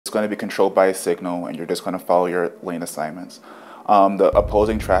going to be controlled by a signal, and you're just going to follow your lane assignments. The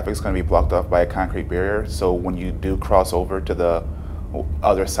opposing traffic is going to be blocked off by a concrete barrier, so when you do cross over to the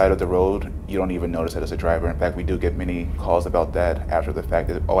other side of the road, you don't even notice it as a driver. In fact, we do get many calls about that after the fact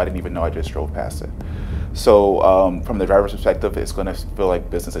that, oh, I didn't even know I just drove past it. So from the driver's perspective, it's going to feel like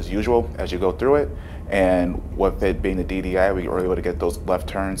business as usual as you go through it. And with it being the DDI, we were able to get those left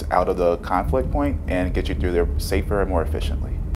turns out of the conflict point and get you through there safer and more efficiently.